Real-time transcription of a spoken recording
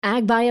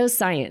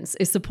Agbioscience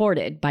is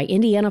supported by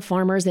Indiana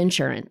Farmers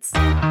Insurance.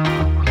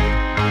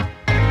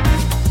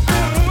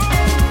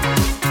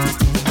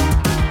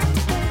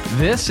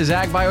 This is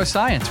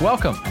Agbioscience.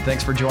 Welcome, and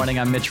thanks for joining.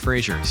 I'm Mitch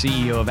Frazier,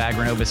 CEO of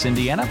Agrinovus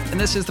Indiana, and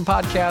this is the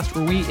podcast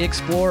where we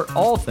explore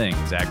all things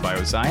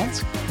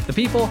agbioscience, the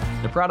people,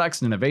 the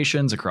products, and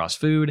innovations across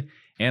food,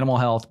 animal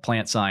health,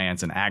 plant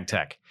science, and ag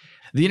tech.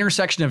 The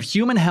intersection of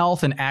human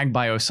health and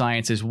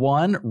agbioscience is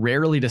one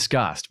rarely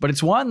discussed, but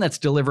it's one that's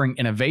delivering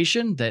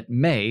innovation that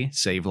may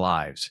save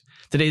lives.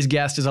 Today's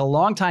guest is a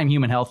longtime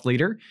human health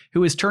leader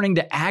who is turning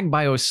to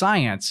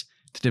agbioscience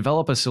to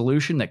develop a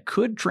solution that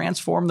could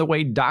transform the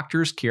way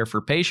doctors care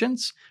for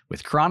patients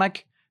with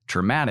chronic,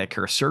 traumatic,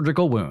 or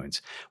surgical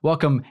wounds.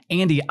 Welcome,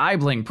 Andy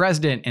Eibling,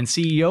 President and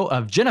CEO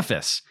of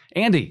GeniPhys.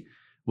 Andy,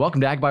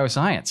 welcome to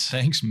Agbioscience.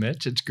 Thanks,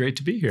 Mitch. It's great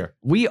to be here.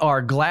 We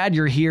are glad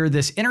you're here.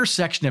 This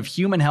intersection of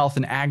human health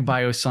and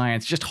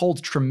agbioscience just holds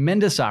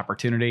tremendous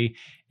opportunity.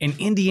 And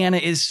Indiana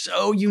is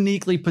so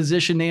uniquely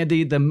positioned,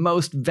 Andy, the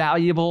most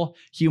valuable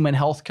human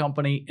health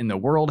company in the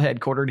world,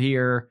 headquartered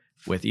here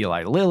with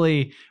Eli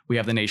Lilly. We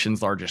have the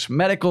nation's largest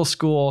medical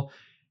school.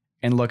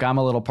 And look, I'm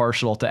a little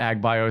partial to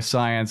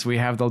agbioscience. We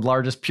have the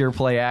largest pure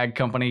play ag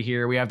company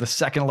here. We have the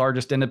second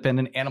largest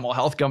independent animal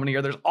health company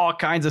here. There's all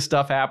kinds of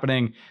stuff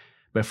happening.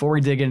 Before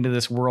we dig into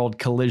this world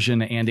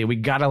collision, Andy, we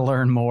got to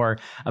learn more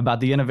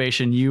about the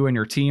innovation you and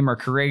your team are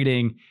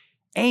creating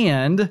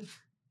and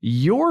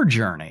your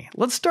journey.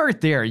 Let's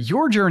start there.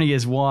 Your journey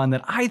is one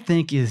that I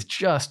think is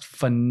just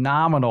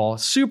phenomenal,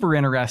 super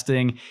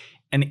interesting.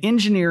 An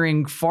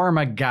engineering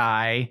pharma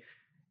guy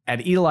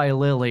at Eli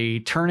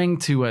Lilly turning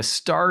to a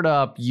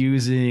startup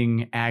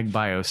using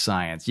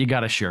agbioscience. You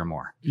got to share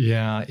more.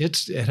 Yeah,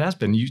 it has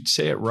been. You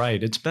say it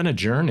right. It's been a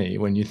journey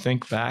when you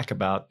think back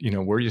about,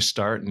 where you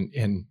start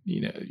and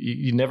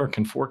you never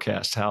can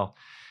forecast how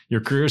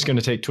your career is going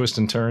to take twists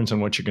and turns and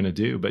what you're going to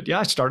do. But yeah,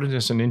 I started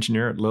as an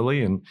engineer at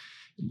Lilly, and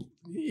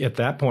at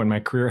that point in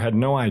my career, had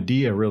no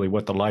idea really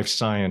what the life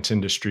science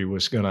industry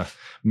was going to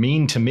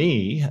mean to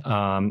me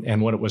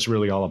and what it was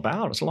really all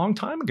about. It was a long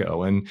time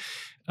ago. And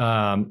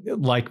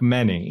like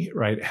many,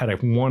 right, had a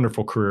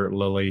wonderful career at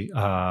Lilly,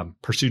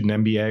 pursued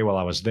an MBA while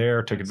I was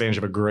there, took advantage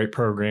of a great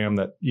program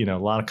that, a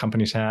lot of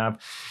companies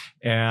have,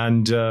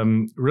 and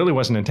really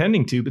wasn't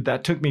intending to, but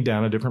that took me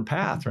down a different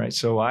path, right?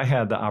 So I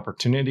had the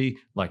opportunity,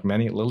 like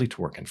many at Lilly,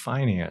 to work in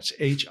finance,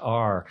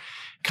 HR,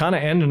 kind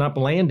of ended up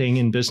landing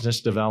in business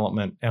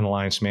development and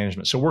alliance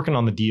management. So working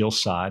on the deal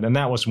side. And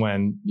that was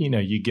when,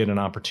 you get an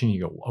opportunity,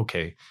 you go,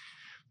 okay,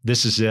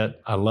 this is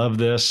it. I love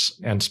this,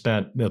 and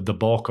spent the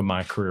bulk of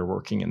my career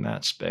working in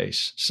that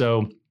space.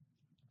 So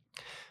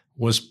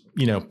was,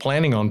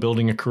 planning on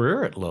building a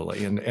career at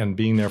Lilly and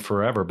being there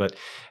forever. But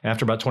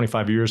after about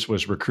 25 years,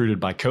 was recruited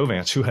by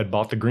Covance, who had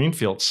bought the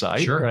Greenfield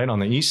site, sure, right, out on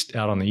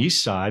the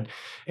east side.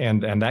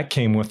 And that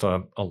came with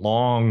a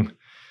long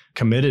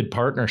committed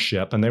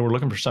partnership, and they were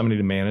looking for somebody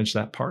to manage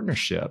that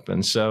partnership.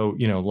 And so,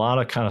 a lot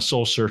of kind of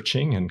soul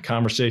searching and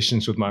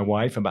conversations with my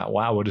wife about,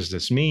 wow, what does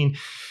this mean?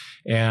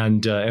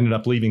 And ended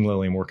up leaving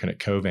Lilly and working at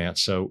Covance.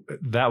 So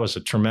that was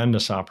a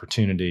tremendous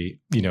opportunity.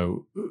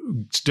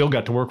 Still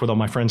got to work with all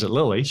my friends at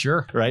Lilly,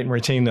 sure, right, and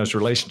retain those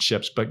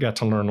relationships, but got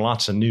to learn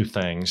lots of new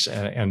things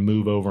and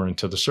move over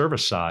into the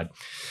service side.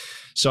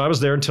 So I was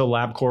there until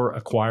LabCorp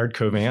acquired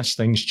Covance.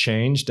 Things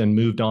changed and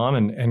moved on,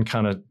 and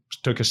kind of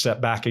took a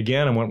step back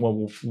again and went,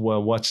 well,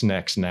 what's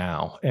next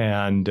now?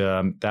 And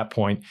at that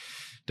point,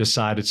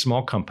 decided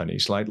small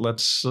companies, like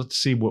let's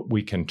see what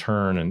we can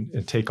turn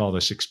and take all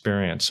this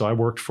experience. So I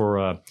worked for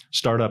a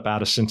startup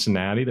out of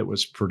Cincinnati that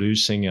was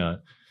producing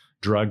a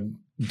drug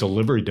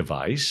delivery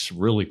device,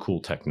 really cool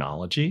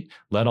technology,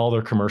 led all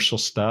their commercial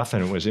stuff,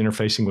 and it was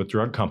interfacing with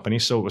drug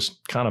companies. So it was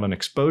kind of an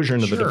exposure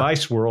into Sure. the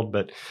device world,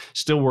 but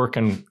still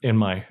working in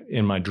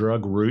my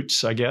drug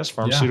roots, I guess,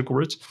 pharmaceutical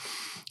roots.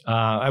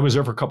 I was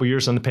there for a couple of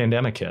years, and the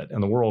pandemic hit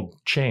and the world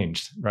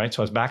changed, right?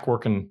 So I was back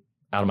working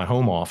out of my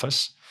home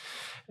office,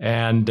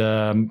 and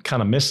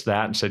kind of missed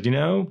that and said,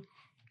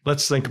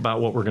 let's think about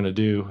what we're going to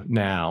do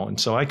now. And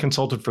so I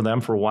consulted for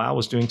them for a while,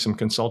 was doing some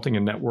consulting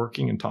and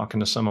networking and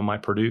talking to some of my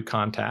Purdue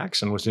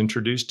contacts, and was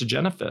introduced to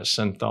GeniPhys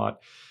and thought,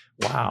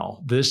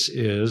 wow, this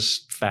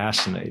is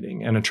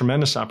fascinating and a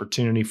tremendous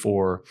opportunity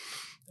for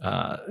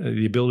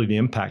the ability to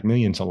impact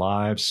millions of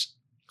lives,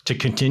 to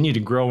continue to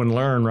grow and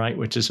learn, right?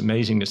 Which is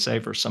amazing to say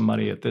for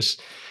somebody at this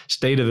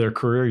state of their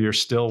career, you're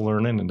still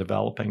learning and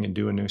developing and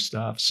doing new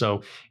stuff.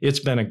 So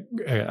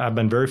I've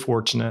been very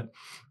fortunate,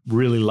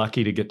 really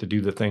lucky to get to do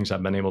the things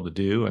I've been able to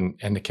do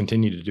and to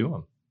continue to do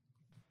them.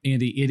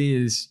 Andy, it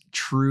is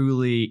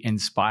truly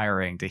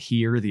inspiring to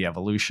hear the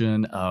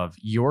evolution of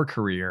your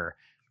career,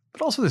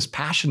 but also this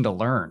passion to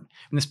learn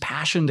and this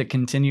passion to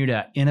continue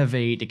to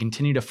innovate, to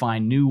continue to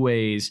find new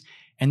ways.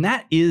 And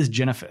that is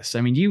GeniPhys.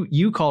 I mean,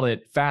 you called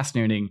it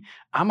fascinating.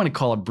 I'm going to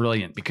call it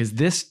brilliant, because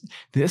this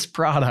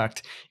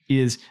product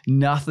is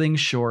nothing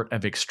short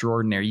of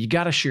extraordinary. You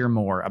got to share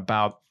more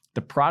about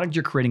the product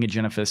you're creating at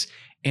GeniPhys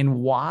and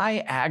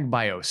why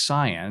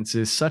agbioscience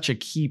is such a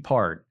key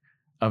part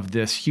of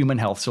this human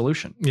health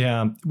solution.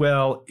 Yeah,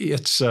 well,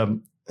 it's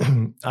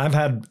I've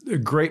had a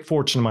great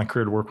fortune in my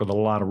career to work with a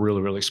lot of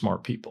really, really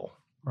smart people,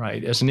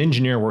 right? As an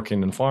engineer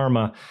working in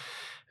pharma,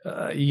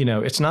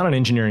 it's not an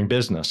engineering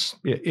business.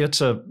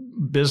 It's a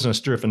business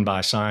driven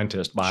by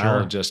scientists,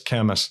 biologists,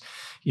 chemists,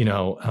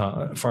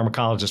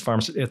 pharmacologists,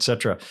 pharmacists, et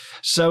cetera.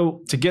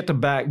 So to get to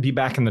be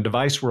back in the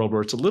device world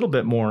where it's a little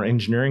bit more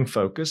engineering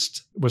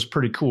focused was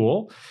pretty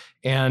cool.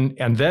 And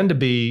then to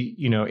be,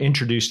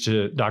 introduced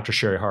to Dr.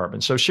 Sherry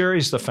Harbin. So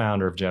Sherry's the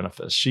founder of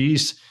GeniPhys.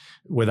 She's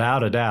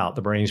without a doubt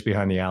the brains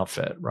behind the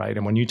outfit, right?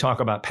 And when you talk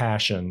about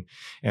passion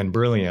and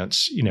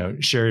brilliance,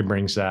 Sherry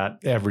brings that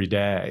every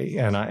day.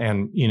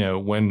 And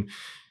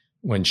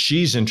when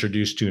she's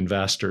introduced to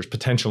investors,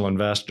 potential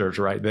investors,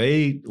 right,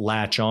 they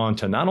latch on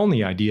to not only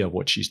the idea of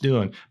what she's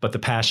doing, but the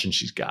passion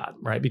she's got,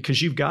 right?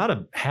 Because you've got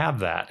to have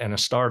that in a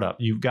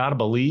startup. You've got to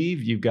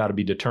believe, you've got to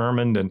be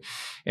determined,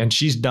 and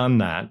she's done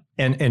that.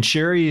 And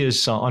Sherry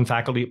is on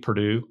faculty at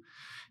Purdue.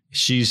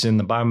 She's in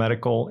the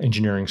biomedical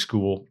engineering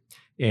school.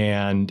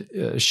 And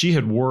she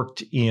had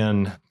worked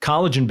in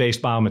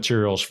collagen-based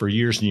biomaterials for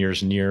years and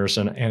years and years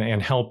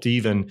and helped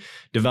even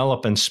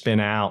develop and spin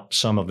out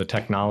some of the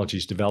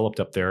technologies developed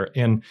up there.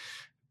 And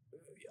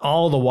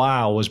all the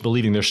while was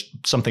believing there's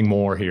something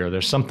more here.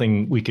 There's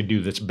something we could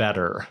do that's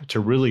better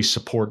to really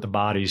support the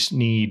body's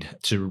need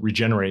to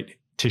regenerate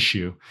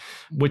tissue,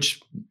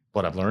 which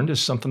what I've learned is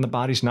something the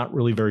body's not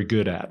really very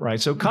good at, right?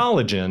 So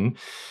collagen,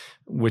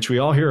 which we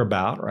all hear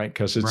about, right?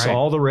 Because it's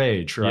all the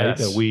rage, right? Yes.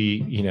 That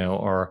we,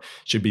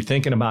 should be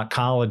thinking about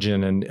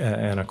collagen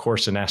and of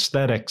course in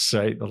aesthetics,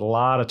 right? A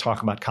lot of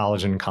talk about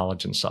collagen and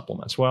collagen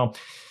supplements. Well,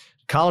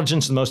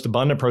 collagen's the most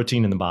abundant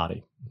protein in the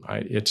body,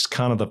 right? It's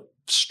kind of the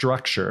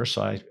structure.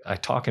 So I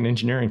talk in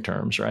engineering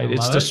terms, right?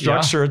 It's the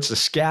structure, it's the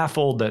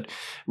scaffold that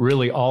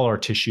really all our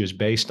tissue is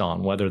based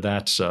on, whether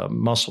that's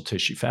muscle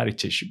tissue, fatty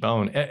tissue,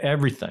 bone,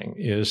 everything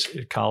is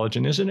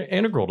collagen is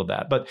integral to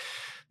that. But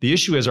the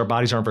issue is our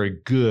bodies aren't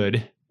very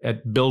good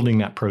at building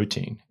that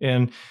protein.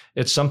 And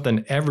it's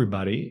something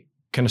everybody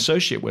can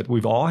associate with.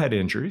 We've all had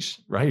injuries,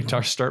 right?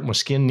 Starting with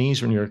skinned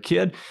knees when you're a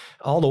kid,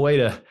 all the way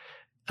to,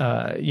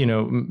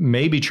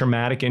 maybe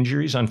traumatic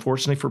injuries,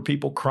 unfortunately for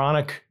people,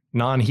 chronic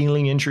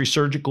non-healing injuries,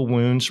 surgical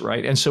wounds,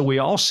 right? And so we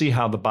all see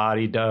how the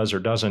body does or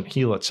doesn't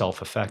heal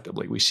itself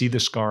effectively. We see the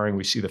scarring,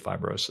 we see the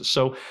fibrosis.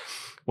 So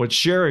what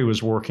Sherry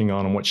was working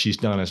on and what she's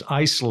done is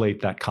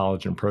isolate that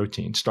collagen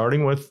protein,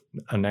 starting with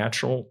a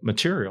natural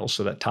material.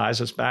 So that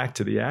ties us back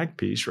to the ag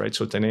piece, right?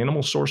 So it's an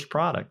animal sourced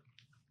product.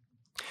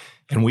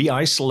 And we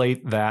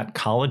isolate that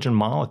collagen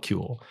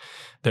molecule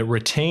that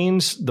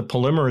retains the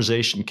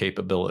polymerization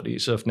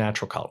capabilities of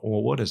natural collagen.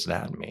 Well, what does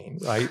that mean,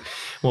 right?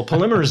 Well,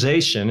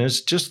 polymerization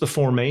is just the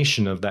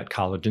formation of that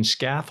collagen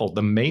scaffold,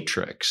 the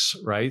matrix,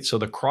 right? So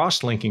the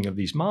cross-linking of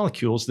these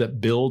molecules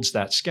that builds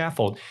that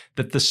scaffold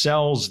that the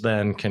cells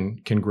then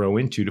can grow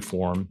into to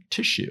form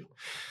tissue.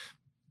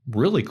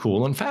 Really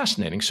cool and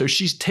fascinating. So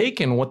she's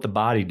taken what the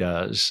body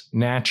does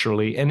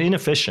naturally and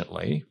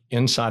inefficiently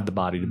inside the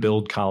body to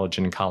build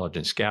collagen and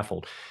collagen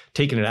scaffold,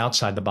 taken it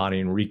outside the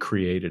body and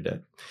recreated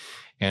it.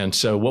 And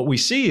so what we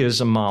see is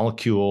a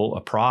molecule,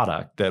 a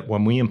product that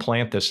when we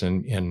implant this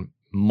in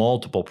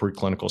multiple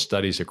preclinical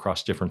studies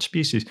across different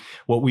species,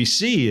 what we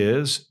see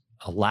is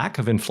a lack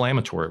of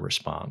inflammatory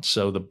response.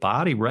 So the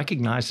body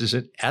recognizes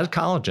it as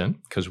collagen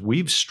because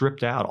we've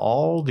stripped out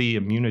all the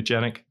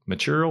immunogenic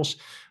materials,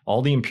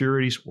 all the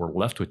impurities. We're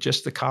left with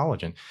just the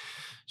collagen.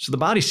 So the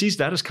body sees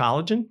that as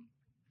collagen.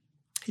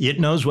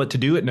 It knows what to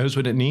do, it knows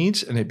what it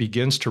needs, and it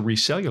begins to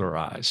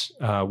recellularize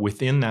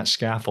within that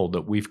scaffold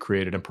that we've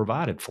created and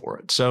provided for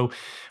it. So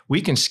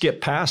we can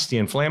skip past the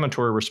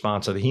inflammatory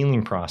response of the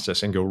healing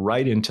process and go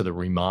right into the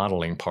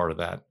remodeling part of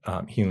that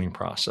healing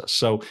process.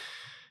 So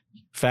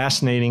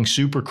fascinating,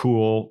 super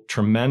cool,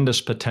 tremendous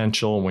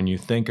potential when you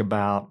think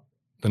about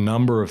the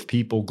number of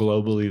people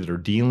globally that are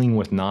dealing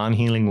with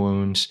non-healing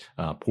wounds,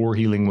 poor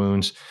healing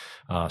wounds,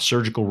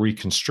 surgical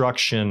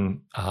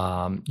reconstruction,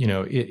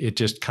 it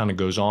just kind of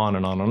goes on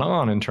and on and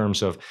on in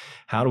terms of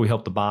how do we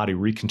help the body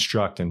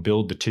reconstruct and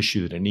build the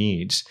tissue that it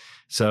needs.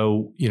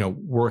 So,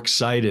 we're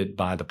excited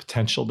by the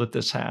potential that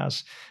this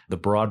has, the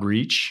broad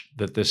reach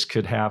that this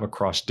could have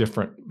across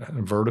different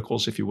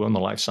verticals, if you will, in the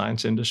life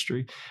science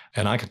industry.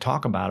 And I could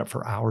talk about it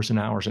for hours and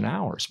hours and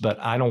hours, but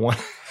I don't want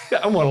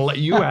I want to let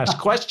you ask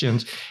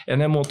questions, and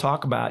then we'll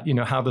talk about,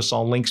 how this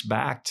all links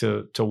back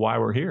to why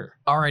we're here.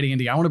 All right,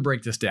 Andy, I want to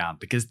break this down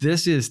because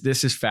this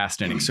is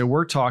fascinating. So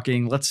we're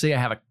talking, let's say I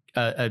have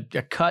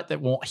a cut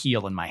that won't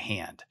heal in my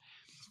hand.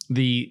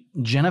 The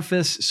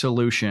GeniPhys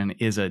solution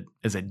is a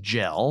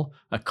gel,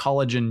 a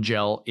collagen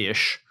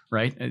gel-ish,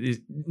 right?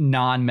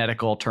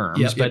 Non-medical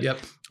terms. Yep.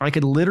 I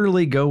could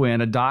literally go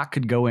in, a doc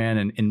could go in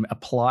and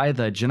apply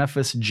the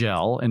GeniPhys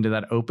gel into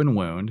that open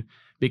wound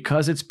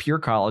because it's pure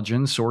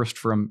collagen sourced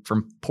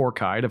from pork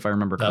hide, if I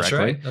remember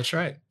correctly. That's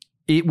right.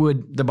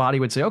 The body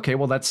would say, okay,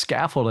 well, that's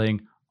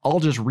scaffolding. I'll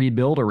just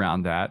rebuild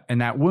around that. And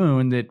that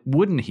wound that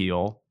wouldn't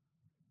heal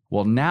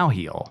will now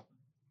heal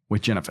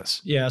with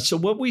GeniPhys. Yeah. So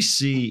what we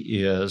see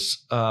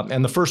is,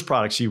 and the first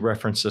products you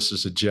referenced, this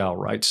is a gel,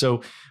 right?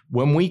 So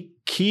when we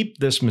keep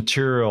this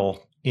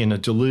material in a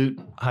dilute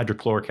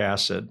hydrochloric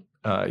acid,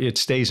 it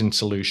stays in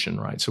solution,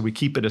 right? So we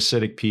keep it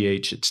acidic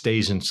pH, it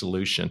stays in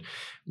solution.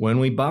 When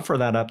we buffer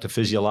that up to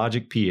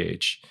physiologic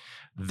pH,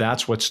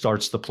 that's what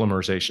starts the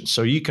polymerization.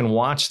 So you can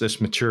watch this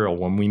material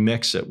when we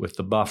mix it with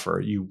the buffer.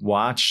 You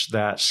watch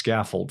that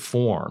scaffold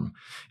form,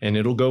 and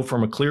it'll go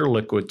from a clear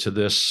liquid to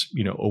this,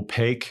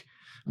 opaque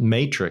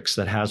matrix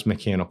that has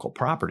mechanical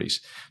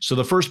properties. So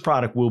the first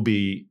product will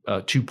be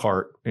a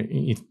two-part,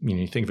 you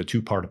think of a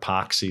two-part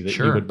epoxy that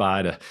you would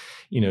buy to,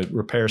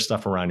 repair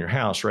stuff around your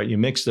house, right? You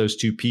mix those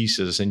two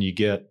pieces and you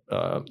get,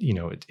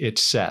 it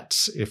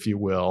sets, if you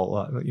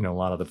will. A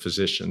lot of the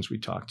physicians we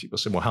talk to will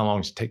say, well, how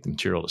long does it take the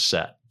material to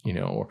set?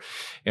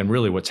 And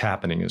really what's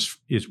happening is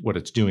what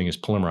it's doing is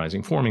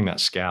polymerizing, forming that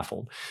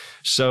scaffold.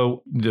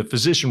 So the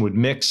physician would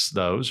mix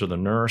those, or the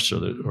nurse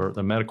or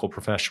the medical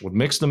professional would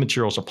mix the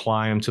materials,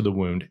 apply them to the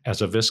wound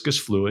as a viscous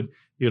fluid.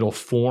 It'll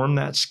form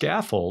that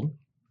scaffold.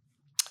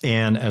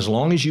 And as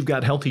long as you've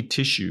got healthy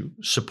tissue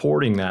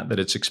supporting that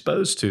it's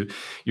exposed to,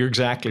 you're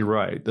exactly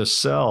right. The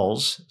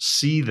cells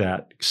see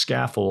that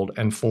scaffold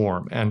and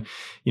form. And,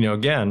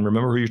 again,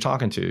 remember who you're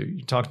talking to.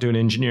 You're talking to an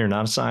engineer,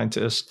 not a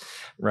scientist,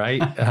 right?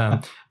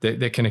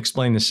 That can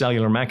explain the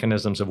cellular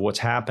mechanisms of what's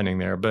happening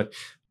there. But,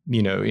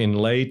 in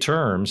lay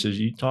terms, as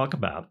you talk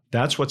about,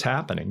 that's what's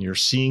happening. You're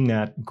seeing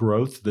that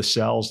growth, the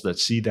cells that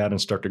see that and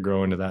start to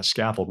grow into that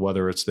scaffold,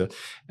 whether it's the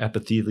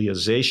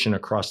epithelialization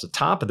across the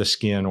top of the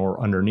skin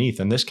or underneath.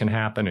 And this can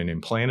happen in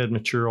implanted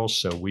materials.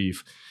 So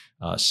we've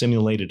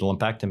simulated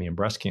lumpectomy in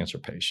breast cancer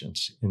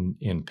patients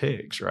in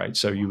pigs, right?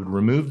 So you would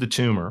remove the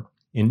tumor,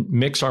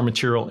 mix our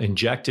material,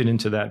 inject it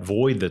into that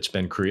void that's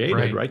been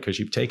created, right? Because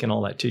you've taken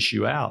all that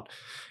tissue out.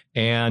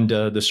 And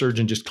the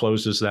surgeon just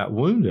closes that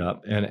wound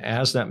up. And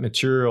as that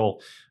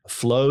material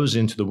flows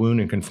into the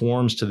wound and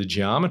conforms to the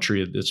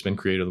geometry that's been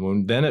created of the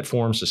wound, then it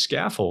forms a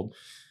scaffold.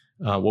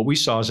 What we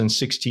saw is in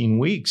 16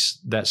 weeks,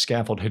 that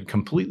scaffold had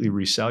completely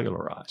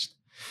recellularized.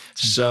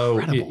 So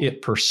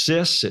it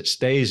persists, it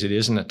stays, it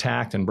isn't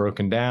attacked and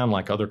broken down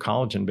like other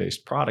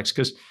collagen-based products,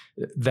 because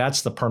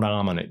that's the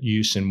predominant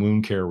use in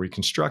wound care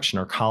reconstruction,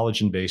 are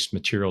collagen-based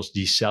materials,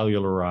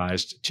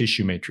 decellularized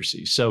tissue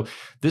matrices. So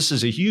this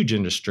is a huge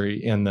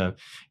industry in the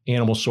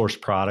animal source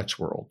products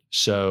world.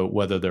 So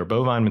whether they're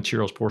bovine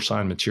materials,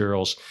 porcine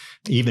materials,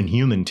 even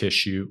human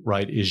tissue,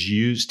 right, is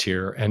used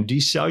here and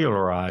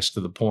decellularized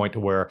to the point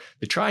where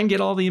they try and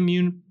get all the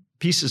immune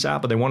pieces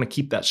out, but they want to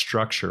keep that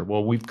structure.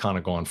 Well, we've kind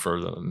of gone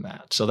further than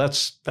that. So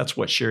that's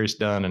what Sherry's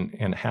done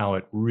and how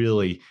it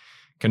really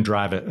can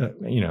drive it.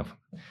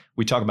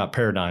 We talk about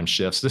paradigm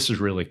shifts. This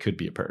could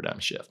be a paradigm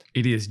shift.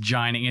 It is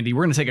giant, Andy.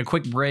 We're going to take a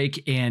quick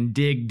break and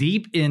dig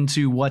deep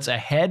into what's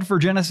ahead for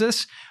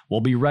Genesis.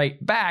 We'll be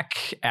right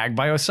back.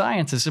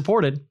 Agbioscience is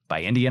supported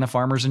by Indiana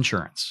Farmers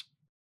Insurance.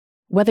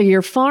 Whether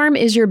your farm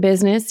is your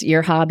business,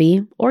 your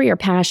hobby, or your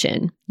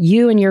passion,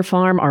 you and your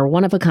farm are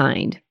one of a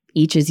kind.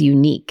 Each is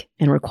unique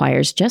and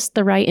requires just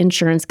the right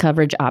insurance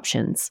coverage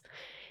options.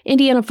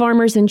 Indiana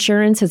Farmers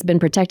Insurance has been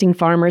protecting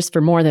farmers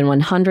for more than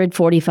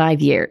 145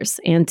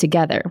 years, and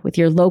together with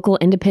your local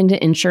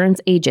independent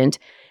insurance agent,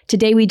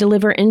 today we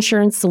deliver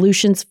insurance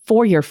solutions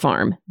for your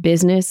farm,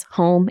 business,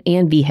 home,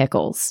 and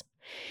vehicles.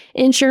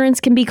 Insurance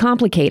can be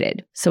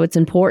complicated, so it's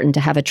important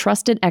to have a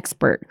trusted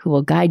expert who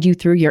will guide you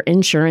through your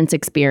insurance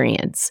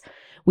experience.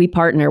 We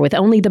partner with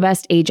only the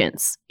best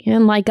agents,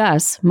 and like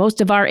us, most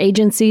of our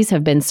agencies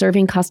have been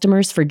serving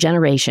customers for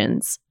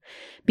generations.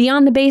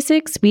 Beyond the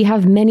basics, we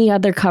have many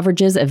other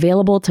coverages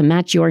available to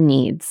match your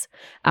needs.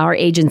 Our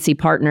agency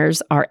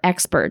partners are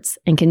experts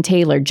and can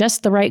tailor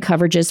just the right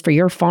coverages for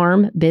your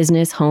farm,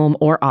 business, home,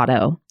 or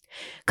auto.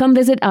 Come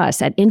visit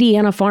us at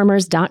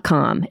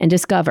indianafarmers.com and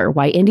discover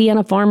why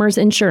Indiana Farmers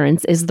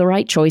Insurance is the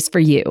right choice for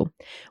you.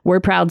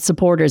 We're proud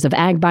supporters of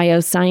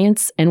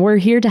agbioscience, and we're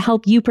here to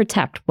help you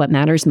protect what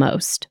matters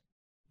most.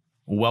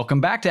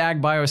 Welcome back to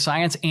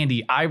Agbioscience.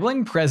 Andy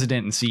Eibling,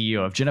 President and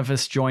CEO of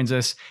GeniPhys, joins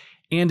us.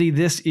 Andy,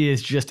 this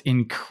is just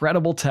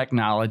incredible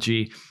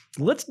technology.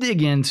 Let's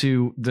dig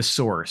into the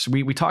source.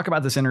 We talk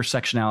about this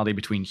intersectionality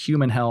between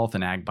human health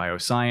and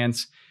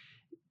agbioscience.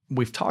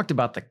 We've talked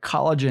about the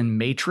collagen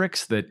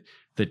matrix that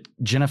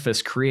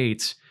GeniPhys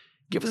creates.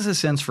 Give us a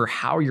sense for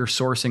how you're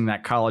sourcing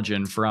that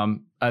collagen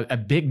from a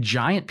big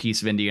giant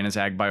piece of Indiana's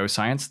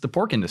agbioscience, the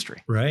pork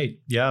industry. Right.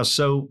 Yeah.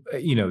 So,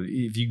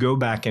 if you go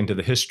back into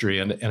the history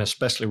and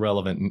especially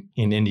relevant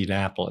in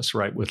Indianapolis,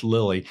 right, with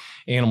Lilly,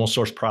 animal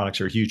source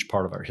products are a huge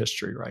part of our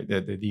history, right?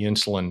 The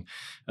insulin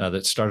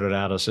that started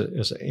out as an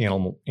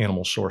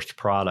animal sourced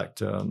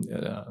product,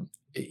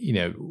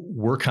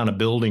 we're kind of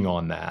building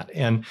on that.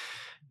 And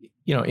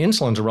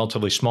insulin's a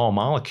relatively small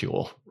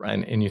molecule,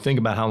 right? And you think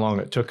about how long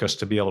it took us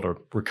to be able to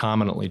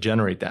recombinantly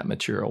generate that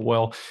material.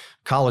 Well,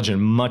 collagen,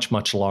 much,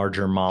 much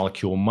larger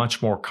molecule,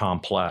 much more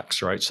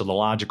complex, right? So the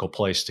logical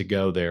place to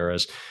go there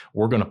is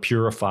we're going to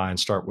purify and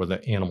start with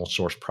an animal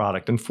source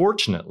product.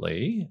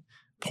 Unfortunately,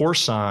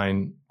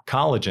 porcine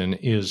collagen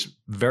is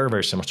very,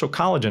 very similar. So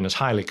collagen is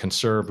highly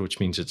conserved, which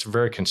means it's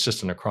very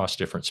consistent across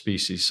different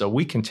species. So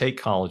we can take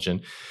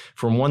collagen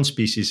from one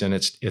species and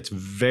it's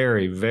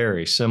very,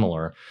 very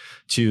similar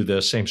to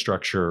the same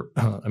structure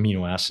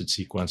amino acid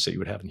sequence that you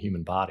would have in the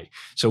human body.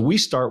 So we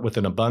start with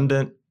an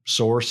abundant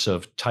source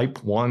of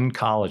type 1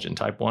 collagen.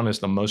 Type 1 is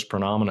the most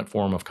predominant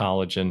form of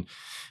collagen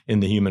in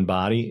the human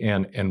body,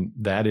 and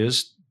that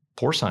is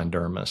porcine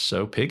dermis,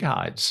 so pig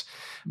hides.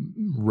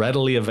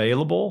 Readily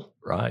available,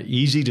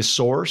 easy to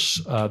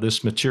source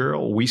this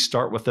material. We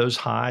start with those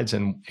hides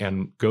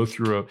and go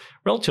through a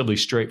relatively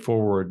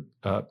straightforward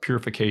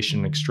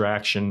purification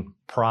extraction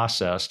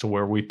process to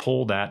where we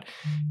pull that,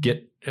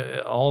 get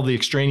all the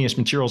extraneous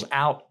materials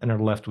out, and are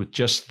left with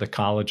just the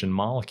collagen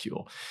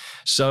molecule.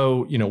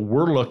 So,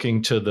 we're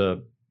looking to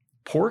the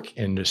pork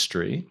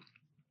industry,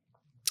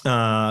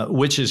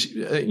 which is,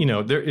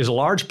 there is a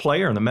large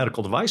player in the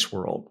medical device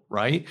world,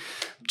 right,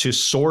 to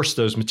source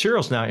those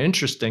materials. Now,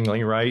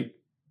 interestingly, right,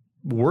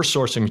 we're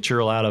sourcing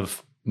material out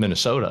of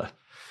Minnesota,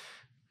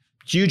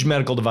 huge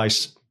medical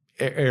device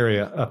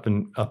area up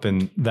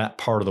in that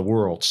part of the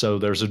world. So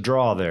there's a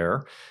draw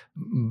there,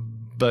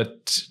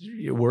 but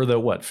we're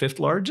the fifth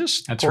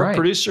largest pork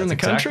producer in the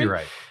country. Exactly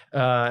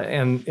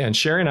right. And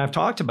Sherry and I have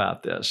talked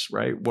about this,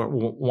 right?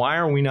 Why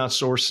are we not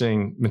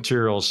sourcing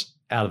materials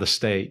out of the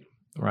state?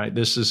 Right.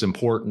 This is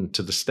important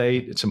to the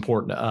state. It's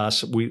important to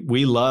us.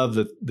 We love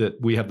that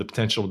we have the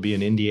potential to be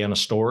an Indiana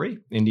story,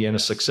 Indiana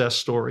success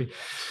story,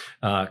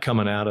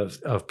 coming out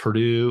of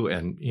Purdue,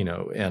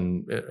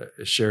 and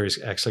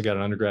Sherry's actually got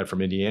an undergrad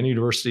from Indiana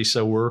University.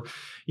 So we're,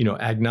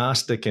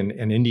 agnostic and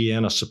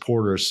Indiana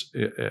supporters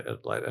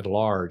at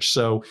large.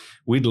 So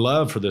we'd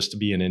love for this to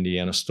be an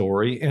Indiana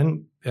story,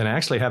 and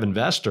actually have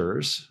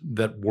investors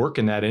that work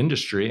in that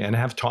industry and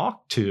have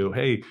talked to,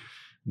 hey,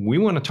 we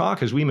want to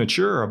talk as we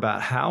mature about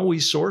how we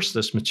source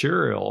this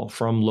material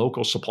from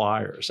local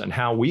suppliers and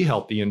how we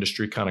help the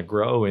industry kind of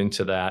grow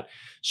into that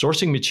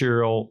sourcing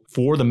material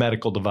for the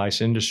medical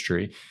device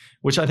industry,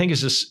 which I think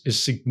is a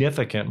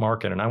significant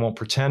market. And I won't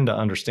pretend to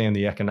understand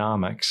the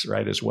economics,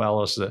 right, as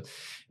well as the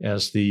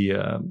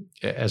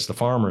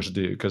farmers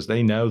do, because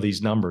they know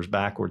these numbers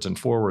backwards and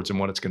forwards and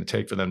what it's going to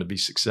take for them to be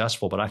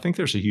successful. But I think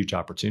there's a huge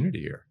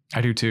opportunity here.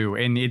 I do too.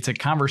 And it's a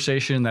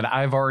conversation that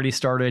I've already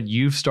started.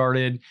 You've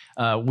started.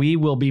 We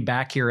will be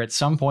back here at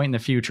some point in the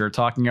future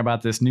talking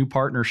about this new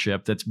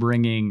partnership that's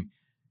bringing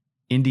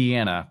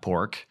Indiana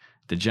pork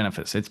to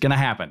GeniPhys. It's going to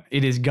happen.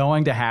 It is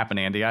going to happen,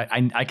 Andy.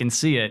 I can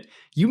see it.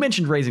 You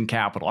mentioned raising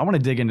capital. I want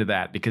to dig into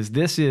that because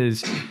this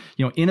is,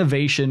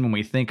 innovation when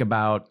we think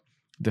about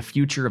the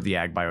future of the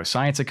ag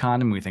bioscience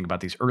economy. We think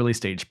about these early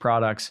stage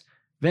products.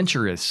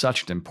 Venture is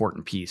such an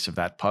important piece of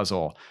that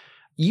puzzle.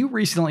 You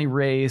recently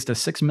raised a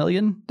 $6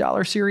 million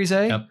Series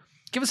A. Yep.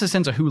 Give us a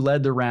sense of who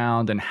led the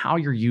round and how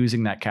you're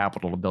using that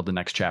capital to build the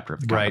next chapter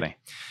of the company. Right.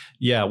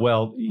 Yeah.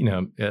 Well,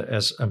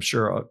 as I'm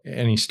sure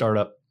any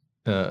startup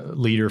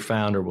leader,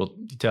 founder will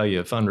tell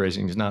you,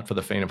 fundraising is not for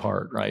the faint of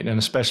heart, right? And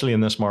especially in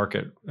this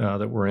market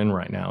that we're in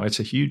right now, it's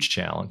a huge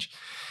challenge.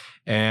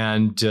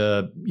 And,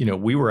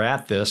 we were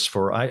at this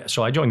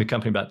so I joined the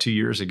company about 2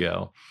 years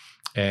ago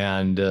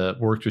and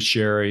worked with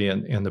Sherry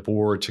and the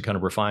board to kind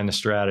of refine the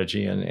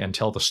strategy and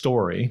tell the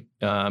story,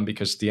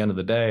 because at the end of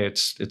the day,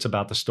 it's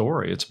about the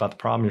story. It's about the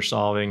problem you're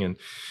solving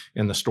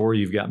and the story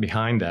you've got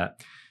behind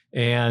that.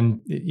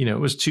 And, it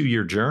was a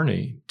 2-year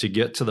journey to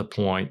get to the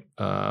point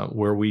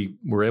where we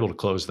were able to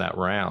close that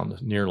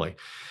round nearly.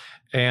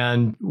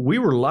 And we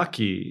were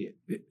lucky.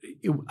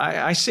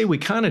 I say we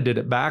kind of did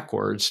it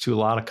backwards to a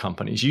lot of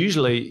companies.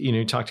 Usually,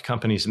 you talk to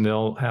companies and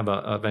they'll have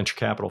a venture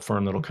capital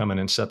firm that'll come in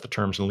and set the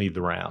terms and lead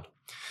the round.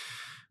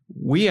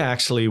 We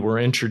actually were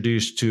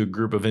introduced to a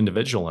group of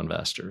individual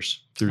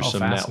investors through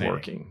some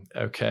networking.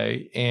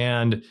 Okay.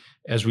 And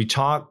as we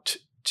talked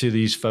to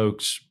these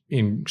folks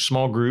in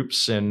small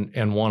groups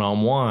and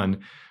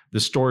one-on-one,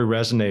 the story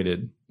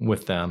resonated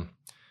with them.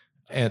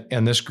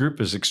 And this group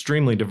is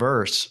extremely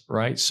diverse,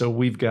 right? So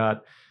we've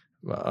got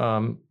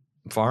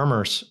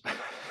farmers,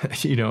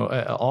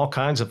 all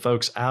kinds of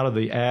folks out of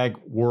the ag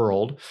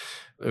world,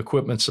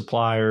 equipment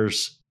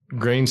suppliers,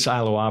 grain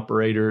silo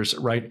operators,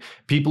 right?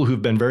 People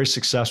who've been very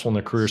successful in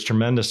their careers,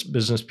 tremendous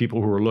business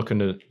people who are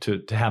looking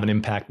to have an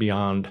impact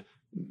beyond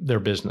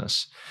their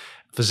business.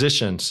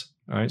 Physicians,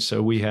 all right?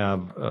 So we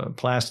have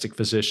plastic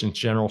physicians,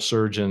 general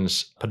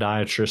surgeons,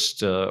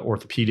 podiatrists,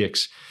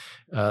 orthopedics,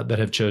 that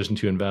have chosen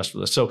to invest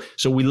with us.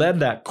 So we led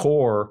that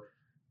core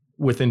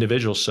with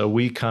individuals. So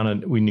we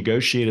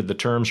negotiated the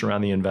terms around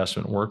the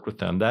investment and worked with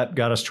them. That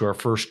got us to our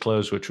first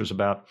close, which was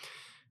about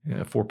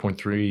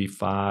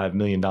 $4.35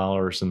 million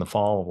in the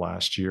fall of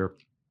last year,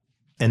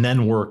 and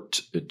then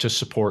worked to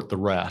support the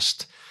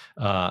rest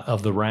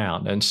of the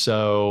round. And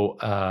so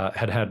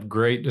had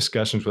great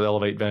discussions with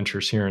Elevate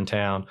Ventures here in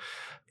town,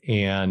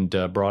 and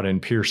brought in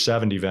Pier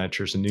 70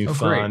 Ventures, a new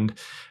fund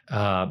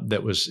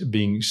that was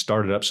being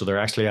started up. So they're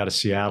actually out of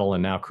Seattle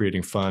and now creating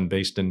a fund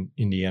based in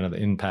Indiana, the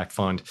Impact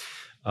Fund.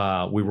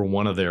 We were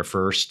one of their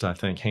first, I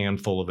think,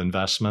 handful of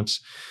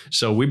investments.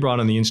 So we brought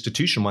in the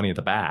institutional money at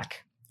the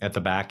back. at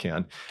the back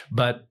end.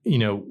 But,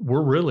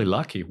 we're really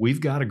lucky.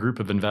 We've got a group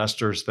of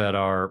investors that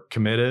are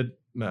committed,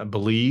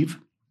 believe,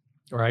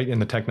 right, in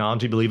the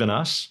technology, believe in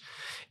us.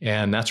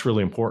 And that's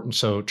really important.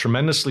 So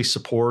tremendously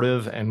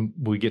supportive, and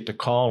we get to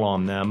call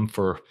on them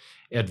for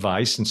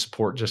advice and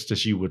support just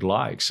as you would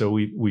like. So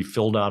we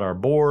filled out our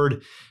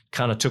board,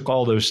 kind of took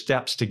all those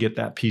steps to get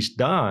that piece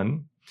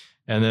done.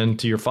 And then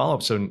to your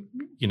follow-up, so,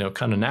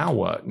 kind of now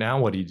what? Now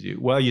what do you do?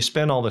 Well, you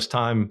spend all this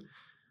time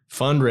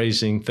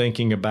fundraising,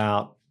 thinking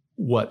about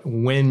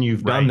when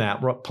you've done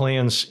that, what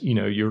plans,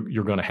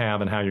 you're going to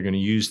have and how you're going to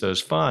use those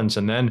funds.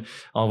 And then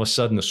all of a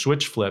sudden the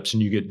switch flips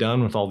and you get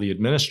done with all the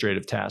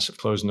administrative tasks of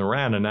closing the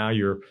round. And now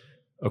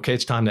okay,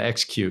 it's time to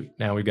execute.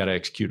 Now we've got to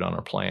execute on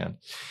our plan.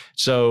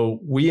 So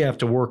we have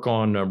to work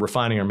on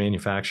refining our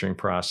manufacturing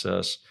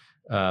process,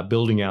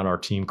 building out our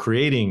team,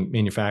 creating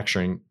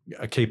manufacturing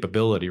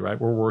capability,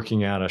 right? We're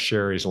working out of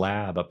Sherry's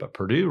lab up at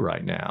Purdue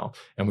right now,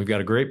 and we've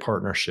got a great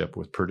partnership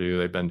with Purdue.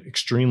 They've been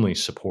extremely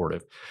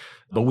supportive,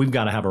 but we've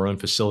got to have our own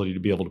facility to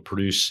be able to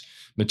produce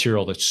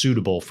material that's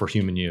suitable for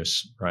human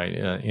use, right?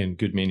 In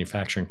good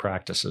manufacturing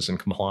practices and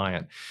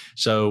compliant.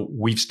 So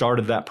we've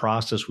started that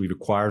process. We've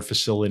acquired a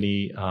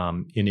facility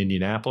in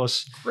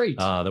Indianapolis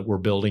that we're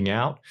building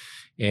out.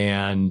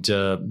 And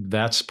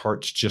that's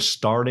part's just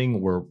starting.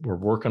 We're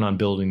working on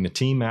building the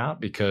team out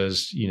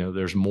because,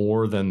 there's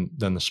more than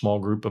the small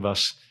group of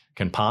us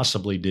can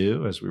possibly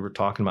do. As we were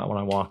talking about when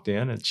I walked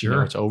in,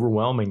 it's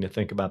overwhelming to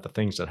think about the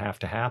things that have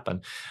to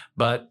happen.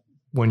 But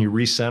when you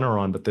recenter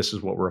on, but this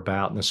is what we're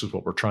about and this is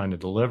what we're trying to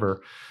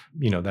deliver,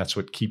 that's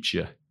what keeps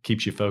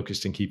you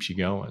focused and keeps you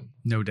going.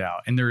 No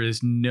doubt. And there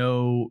is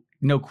no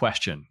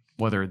question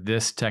whether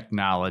this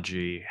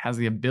technology has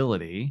the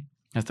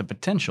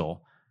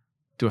potential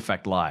to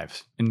affect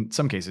lives. In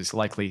some cases,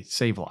 likely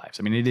save lives.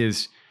 I mean,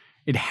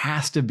 it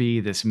has to be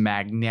this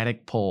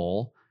magnetic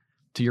pull,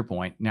 to your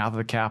point. Now that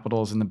the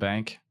capital is in the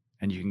bank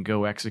and you can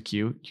go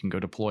execute, you can go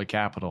deploy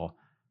capital,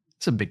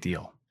 it's a big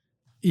deal.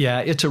 Yeah,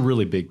 it's a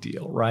really big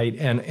deal, right?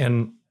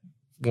 And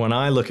when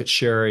I look at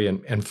Sherry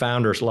and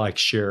founders like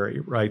Sherry,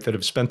 right, that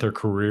have spent their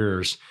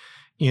careers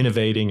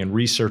innovating and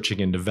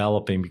researching and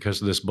developing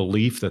because of this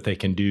belief that they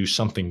can do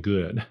something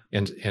good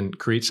and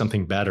create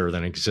something better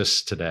than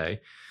exists today.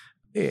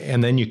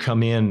 And then you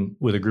come in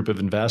with a group of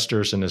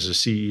investors and as a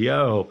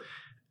CEO,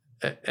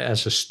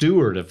 as a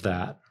steward of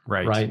that,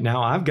 right?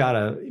 Now I've got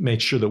to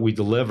make sure that we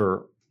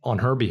deliver on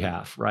her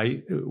behalf,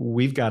 right?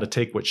 We've got to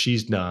take what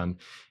she's done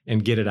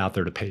and get it out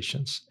there to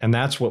patients. And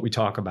that's what we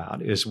talk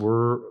about is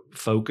we're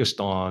focused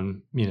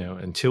on,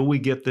 until we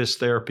get this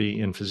therapy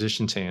in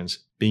physicians' hands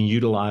being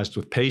utilized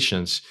with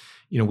patients,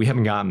 we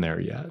haven't gotten there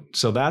yet.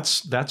 So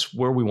that's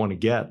where we want to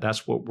get.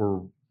 That's what we're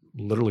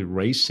literally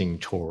racing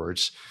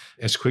towards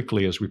as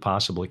quickly as we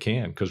possibly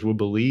can, because we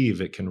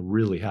believe it can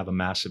really have a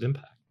massive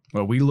impact.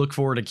 Well, we look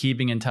forward to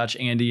keeping in touch,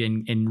 Andy,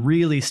 and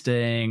really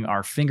staying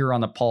our finger on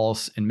the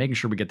pulse and making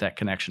sure we get that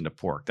connection to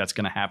pork. That's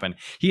going to happen.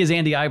 He is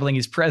Andy Eibling.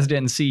 He's president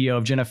and CEO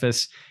of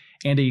GeniPhys.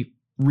 Andy,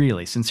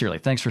 really, sincerely,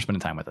 thanks for spending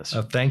time with us.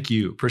 Thank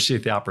you.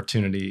 Appreciate the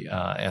opportunity,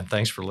 and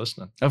thanks for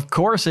listening. Of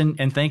course,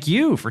 and thank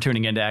you for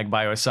tuning into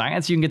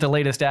Agbioscience. You can get the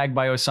latest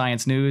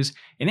Agbioscience news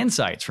and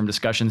insights from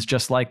discussions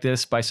just like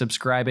this by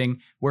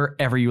subscribing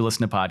wherever you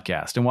listen to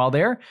podcasts. And while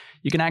there,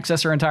 you can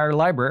access our entire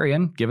library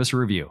and give us a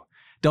review.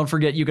 Don't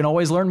forget, you can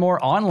always learn more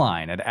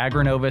online at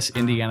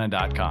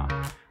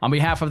agrinovusindiana.com. On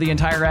behalf of the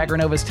entire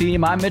Agrinovus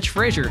team, I'm Mitch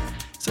Frazier.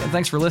 So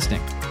thanks for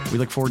listening. We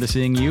look forward to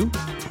seeing you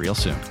real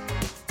soon.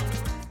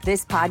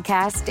 This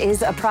podcast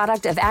is a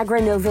product of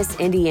Agrinovus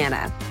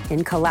Indiana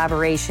in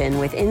collaboration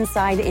with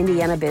Inside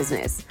Indiana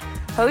Business.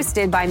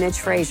 Hosted by Mitch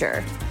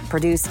Frazier.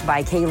 Produced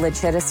by Kayla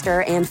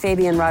Chittister and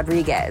Fabian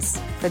Rodriguez.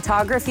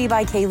 Photography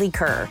by Kaylee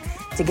Kerr.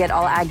 To get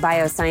all Ag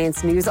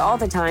Bioscience news all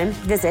the time,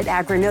 visit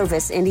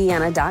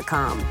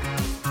agrinovusindiana.com.